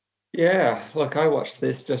 Yeah, look, I watched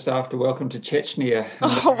this just after Welcome to Chechnya.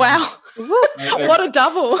 Oh, wow. What a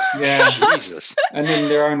double. Yeah. Jesus. And in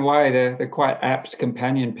their own way, they're quite apt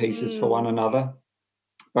companion pieces for one another.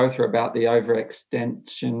 Both are about the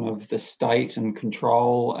overextension of the state and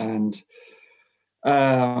control and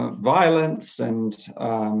violence and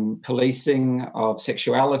policing of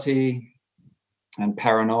sexuality and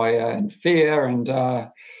paranoia and fear. And,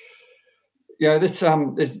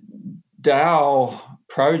 this Dow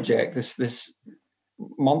project, this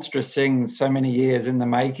monstrous thing, so many years in the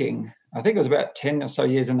making. I think it was about 10 or so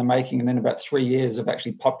years in the making, and then about 3 years of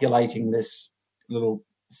actually populating this little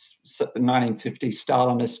 1950s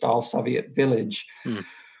Stalinist-style Soviet village.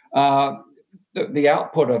 The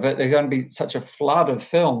output of it, there's going to be such a flood of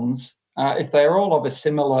films. If they're all of a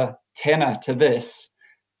similar tenor to this,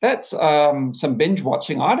 that's some binge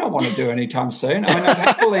watching I don't want to do anytime soon. I mean,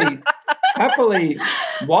 I'd happily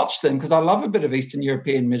watch them because I love a bit of Eastern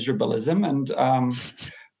European miserabilism, and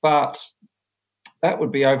but that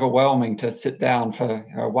would be overwhelming to sit down for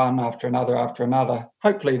one after another.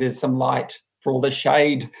 Hopefully there's some light for all the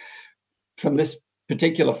shade from this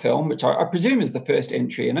particular film, which I presume is the first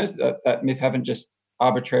entry in it, that MIFF haven't just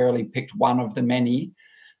arbitrarily picked one of the many.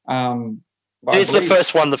 It's the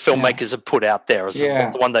first one the filmmakers have put out there. It's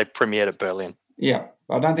the one they premiered at Berlin. Yeah,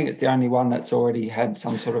 I don't think it's the only one that's already had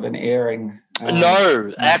some sort of an airing.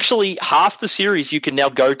 No, actually, half the series you can now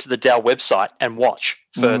go to the Dow website and watch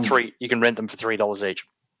for $3. You can rent them for $3 each.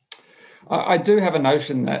 I do have a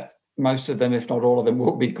notion that most of them, if not all of them,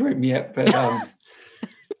 will be grim yet. But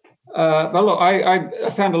but look,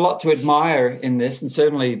 I found a lot to admire in this, and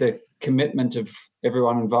certainly the commitment of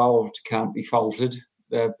everyone involved can't be faulted.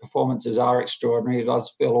 The performances are extraordinary. It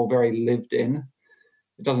does feel all very lived in.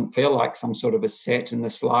 It doesn't feel like some sort of a set in the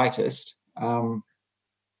slightest.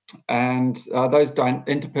 And those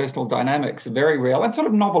interpersonal dynamics are very real and sort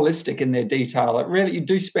of novelistic in their detail. It really, you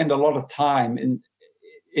do spend a lot of time in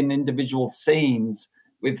individual scenes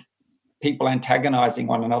with people antagonizing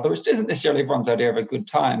one another, which isn't necessarily everyone's idea of a good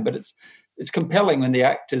time, but it's compelling when the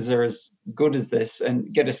actors are as good as this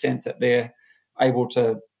and get a sense that they're able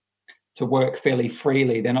to work fairly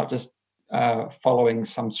freely. They're not just following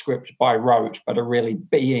some script by rote, but are really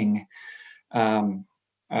being. And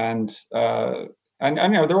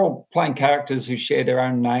they're all playing characters who share their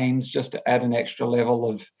own names just to add an extra level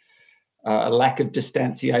of a lack of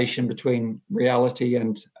distanciation between reality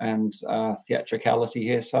and theatricality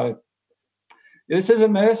here. So this is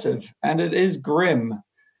immersive and it is grim.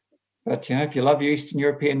 But, if you love your Eastern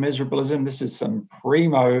European miserablism, this is some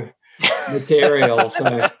primo material.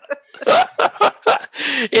 So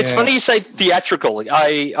it's funny you say theatrical.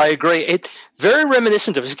 I agree. It's very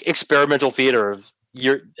reminiscent of experimental theatre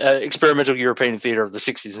experimental European theatre of the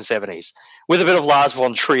 60s and 70s, with a bit of Lars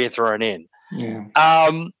von Trier thrown in. Yeah.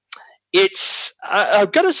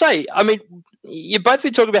 I've got to say, I mean, you both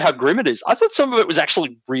been talking about how grim it is. I thought some of it was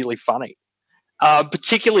actually really funny,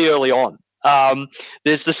 particularly early on.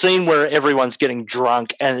 There's the scene where everyone's getting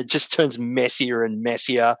drunk and it just turns messier and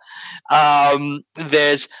messier.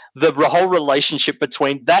 There's the whole relationship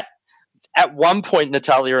between that. At one point,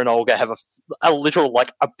 Natalia and Olga have a literal,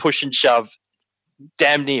 like, a push and shove,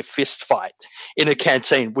 damn near fist fight in a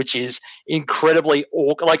canteen, which is incredibly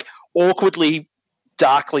awkwardly,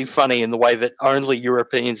 darkly funny in the way that only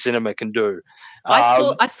European cinema can do.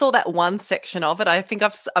 I saw that one section of it. I think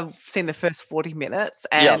I've seen the first 40 minutes,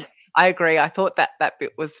 and I agree. I thought that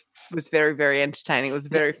bit was very, very entertaining. It was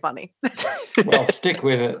very funny. Well, stick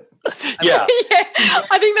with it. Yeah.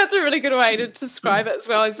 I think that's a really good way to describe it as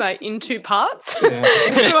well, as like in two parts. Yeah.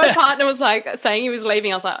 So my partner was like saying he was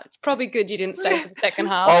leaving. I was like, it's probably good you didn't stay for the second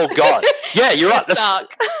half. Oh, God. Yeah, you're right.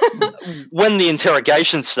 Dark. When the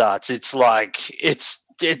interrogation starts, it's like it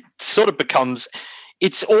sort of becomes,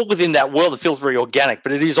 it's all within that world. It feels very organic,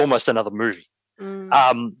 but it is almost another movie.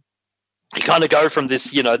 You kind of go from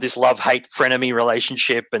this, this love-hate frenemy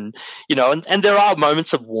relationship and there are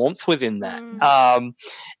moments of warmth within that.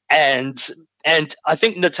 And I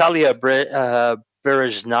think Natalia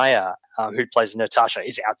Berezhnaya, who plays Natasha,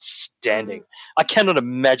 is outstanding. I cannot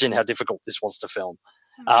imagine how difficult this was to film.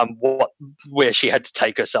 Where she had to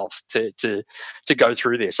take herself to go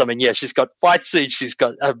through this. I mean, she's got fight scenes, she's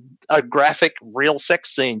got a graphic, real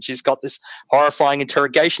sex scene, she's got this horrifying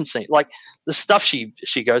interrogation scene. Like, the stuff she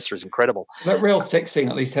goes through is incredible. That real sex scene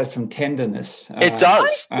at least has some tenderness. It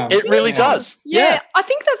does. It really does. Yeah, I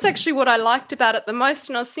think that's actually what I liked about it the most,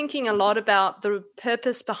 and I was thinking a lot about the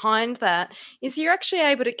purpose behind that, is you're actually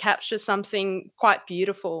able to capture something quite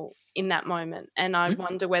beautiful in that moment, and I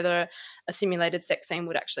wonder whether a simulated sex scene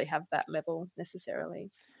would actually have that level necessarily.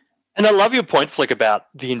 And I love your point, Flick, about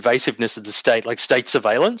the invasiveness of the state, like state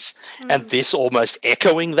surveillance, and this almost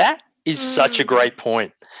echoing that is such a great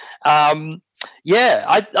point. I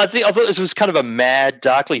thought this was kind of a mad,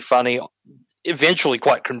 darkly funny, eventually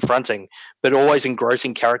quite confronting, but always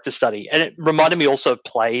engrossing character study. And it reminded me also of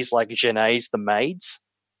plays like Genet's The Maids,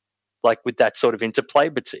 like with that sort of interplay,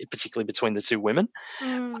 particularly between the two women,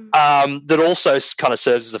 that also kind of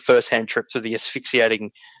serves as a first-hand trip through the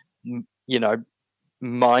asphyxiating,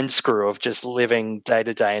 mind screw of just living day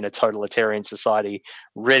to day in a totalitarian society,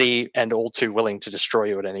 ready and all too willing to destroy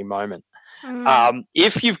you at any moment.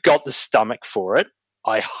 If you've got the stomach for it,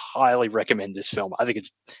 I highly recommend this film. I think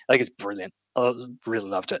it's brilliant. I really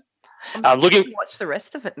loved it. I'm looking to watch the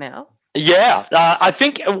rest of it now. Yeah, I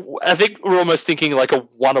think we're almost thinking like a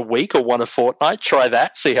one a week or one a fortnight. Try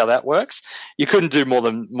that, see how that works. You couldn't do more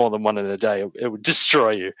than one in a day; it would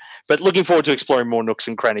destroy you. But looking forward to exploring more nooks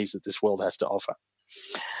and crannies that this world has to offer.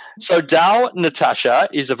 So, Dao Natasha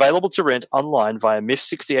is available to rent online via MIFF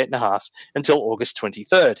 68.5 until August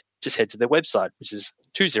 23rd. Just head to their website, which is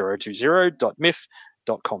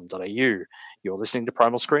 2020.miff.com.au. You're listening to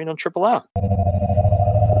Primal Screen on Triple R.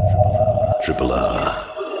 Triple R.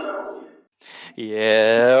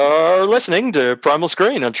 You're listening to Primal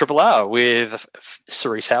Screen on Triple R with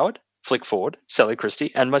Cerise Howard, Flick Ford, Sally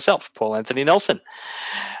Christie, and myself, Paul Anthony Nelson.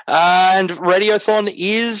 And Radiothon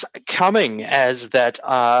is coming as that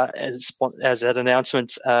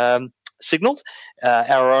announcement signalled.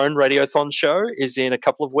 Our own Radiothon show is in a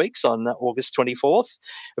couple of weeks on August 24th.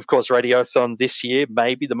 Of course, Radiothon this year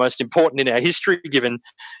may be the most important in our history given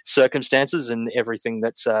circumstances and everything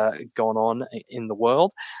that's gone on in the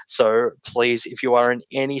world. So please, if you are in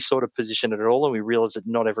any sort of position at all, and we realise that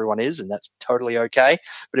not everyone is, and that's totally okay,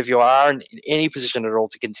 but if you are in any position at all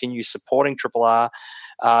to continue supporting Triple R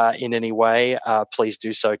in any way, please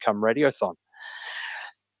do so come Radiothon.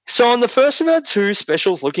 So on the first of our two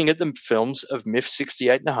specials looking at the films of MIFF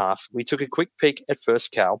 68.5, we took a quick peek at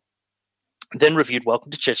First Cow, then reviewed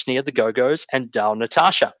Welcome to Chechnya, The Go-Go's, and Dal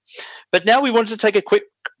Natasha. But now we wanted to take a quick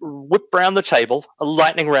whip round the table, a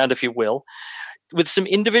lightning round if you will, with some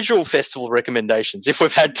individual festival recommendations, if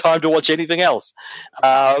we've had time to watch anything else.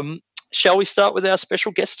 Shall we start with our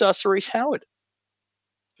special guest star, Cerise Howard?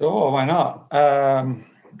 Sure, why not?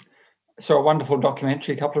 Saw a wonderful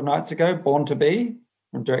documentary a couple of nights ago, Born to Be,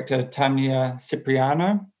 from director Tanya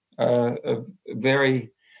Cipriano, a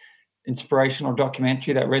very inspirational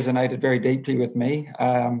documentary that resonated very deeply with me.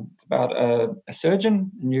 It's about a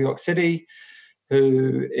surgeon in New York City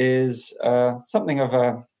who is something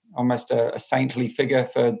of almost a saintly figure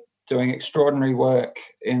for doing extraordinary work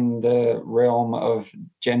in the realm of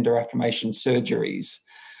gender affirmation surgeries.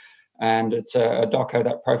 And it's a doco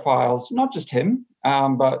that profiles not just him,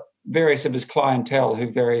 but various of his clientele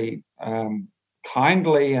who very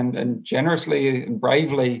kindly and generously and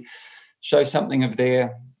bravely show something of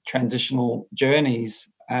their transitional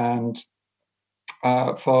journeys. And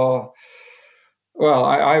I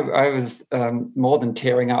was more than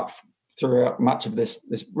tearing up throughout much of this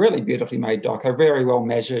really beautifully made doco, very well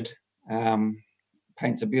measured,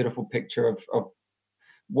 paints a beautiful picture of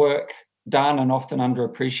work done and often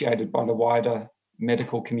underappreciated by the wider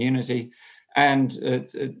medical community. And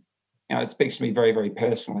it speaks to me very, very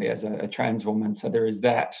personally as a trans woman. So there is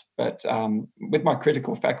that. But with my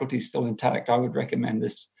critical faculties still intact, I would recommend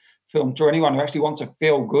this film to anyone who actually wants a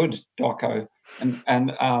feel-good doco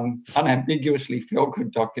and unambiguously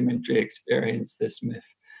feel-good documentary experience, this MIFF.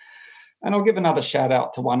 And I'll give another shout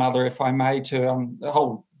out to one other, if I may, to a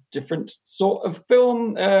whole different sort of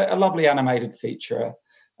film, a lovely animated feature.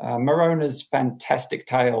 Morona's Fantastic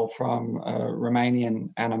Tale from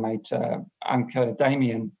Romanian animator Anca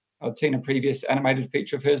Damian. I'd seen a previous animated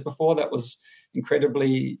feature of hers before that was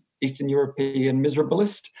incredibly Eastern European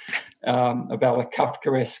miserabilist, about a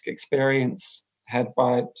Kafkaesque experience had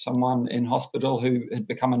by someone in hospital who had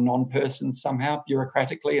become a non-person somehow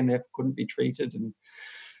bureaucratically and therefore couldn't be treated. And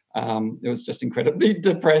it was just incredibly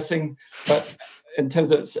depressing. But in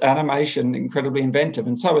terms of its animation, incredibly inventive.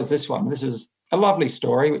 And so is this one. This is a lovely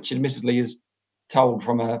story, which admittedly is told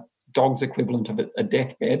from a dog's equivalent of a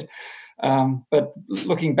deathbed. But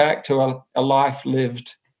looking back to a life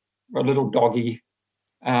lived, a little doggy,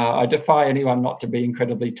 I defy anyone not to be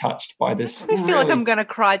incredibly touched by this. I feel like I'm going to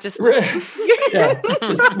cry just.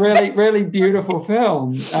 This really beautiful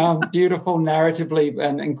film, beautiful narratively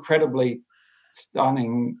and incredibly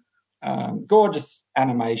stunning, gorgeous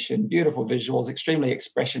animation, beautiful visuals, extremely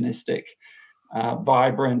expressionistic,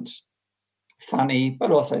 vibrant, funny,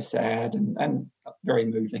 but also sad and very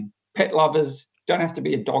moving. Pet lovers, don't have to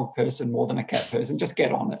be a dog person more than a cat person. Just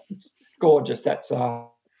get on it. It's gorgeous. That's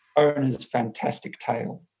Owner's Fantastic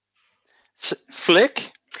Tale.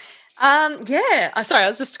 Flick? Yeah. Sorry, I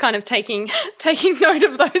was just kind of taking note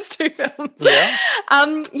of those two films. Yeah.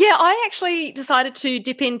 I actually decided to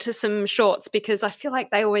dip into some shorts because I feel like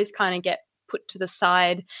they always kind of get put to the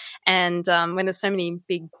side, and when there's so many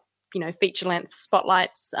big, feature-length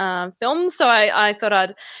spotlights films. So I thought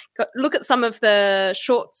I'd look at some of the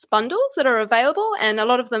shorts bundles that are available, and a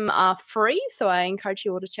lot of them are free, so I encourage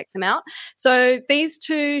you all to check them out. So these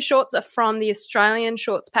two shorts are from the Australian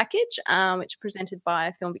Shorts package, which are presented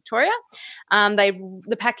by Film Victoria.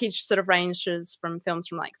 The package sort of ranges from films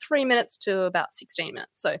from like 3 minutes to about 16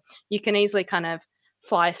 minutes, so you can easily kind of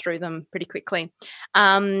fly through them pretty quickly.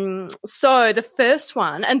 So the first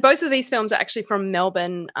one, and both of these films are actually from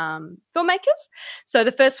Melbourne filmmakers. So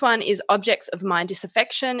the first one is Objects of My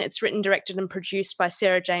Disaffection. It's written, directed and produced by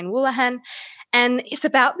Sarah Jane Woolahan. And it's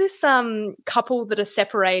about this couple that are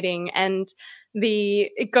separating, and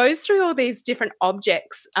it goes through all these different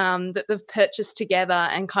objects that they've purchased together,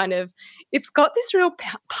 and kind of, it's got this real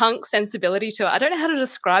punk sensibility to it. I don't know how to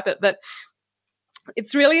describe it, but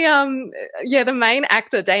it's really the main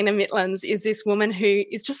actor, Dana Mitlands, is this woman who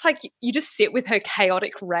is just like, you just sit with her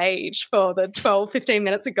chaotic rage for the 12-15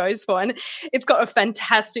 minutes it goes for, and it's got a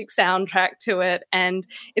fantastic soundtrack to it, and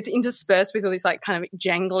it's interspersed with all this like kind of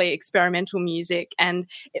jangly experimental music, and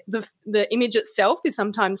the image itself is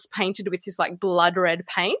sometimes painted with this like blood red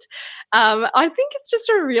paint. I think it's just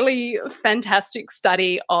a really fantastic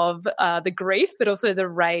study of the grief but also the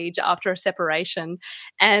rage after a separation,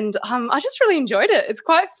 and I just really enjoyed it. It's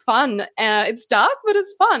quite fun. It's dark, but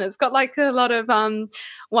it's fun. It's got like a lot of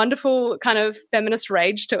wonderful kind of feminist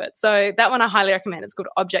rage to it. So that one I highly recommend. It's called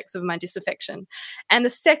Objects of My Disaffection. And the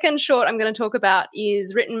second short I'm going to talk about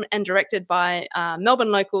is written and directed by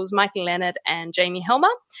Melbourne locals Mikey Leonard and Jamie Helmer.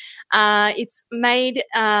 It's made,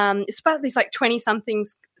 it's about this like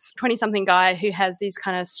 20-something guy who has these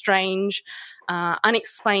kind of strange,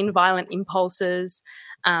 unexplained violent impulses.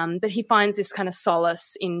 But he finds this kind of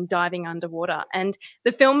solace in diving underwater. And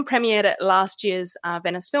the film premiered at last year's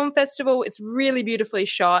Venice Film Festival. It's really beautifully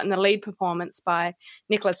shot, and the lead performance by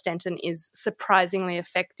Nicholas Denton is surprisingly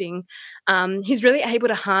affecting. He's really able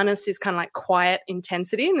to harness this kind of like quiet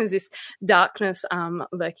intensity, and there's this darkness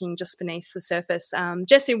lurking just beneath the surface.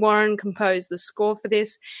 Jesse Warren composed the score for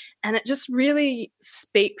this, and it just really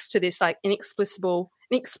speaks to this like inexplicable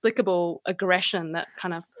aggression that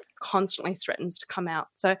kind of constantly threatens to come out.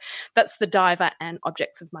 So that's The Diver and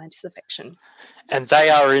Objects of My Disaffection. And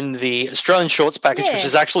they are in the Australian Shorts package, which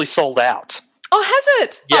is actually sold out. Oh, has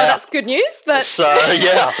it? Yeah. Oh, that's good news. But so,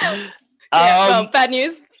 yeah. Well, bad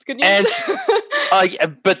news. Good news.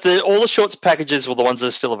 And, but all the Shorts packages, well, the ones that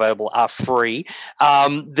are still available, are free.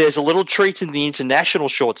 There's a little treat in the International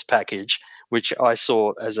Shorts package, which I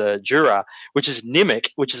saw as a juror, which is Nimic,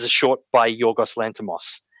 which is a short by Yorgos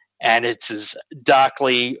Lanthimos. And it's as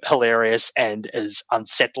darkly hilarious and as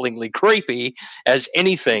unsettlingly creepy as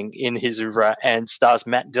anything in his oeuvre, and stars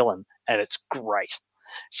Matt Dillon, and it's great.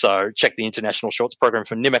 So check the International Shorts program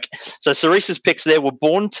for Nimic. So Ceresa's picks there were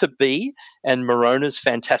Born to Be and Morona's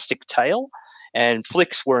Fantastic Tale. And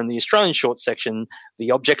flicks were in the Australian Shorts section, The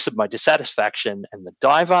Objects of My Dissatisfaction and The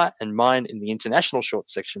Diver, and mine in the International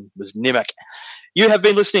Shorts section was Nimic. You have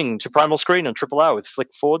been listening to Primal Screen on Triple R with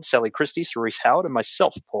Flick Ford, Sally Christie, Cerise Howard, and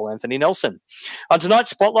myself, Paul Anthony Nelson. On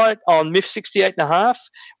tonight's Spotlight on MIFF 68.5,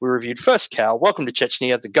 we reviewed First Cow, Welcome to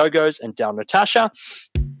Chechnya, The Go-Go's, and Down Natasha.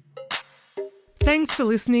 Thanks for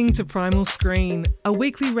listening to Primal Screen, a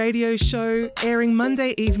weekly radio show airing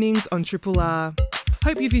Monday evenings on Triple R.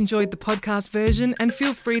 Hope you've enjoyed the podcast version, and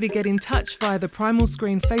feel free to get in touch via the Primal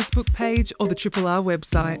Screen Facebook page or the Triple R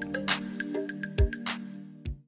website.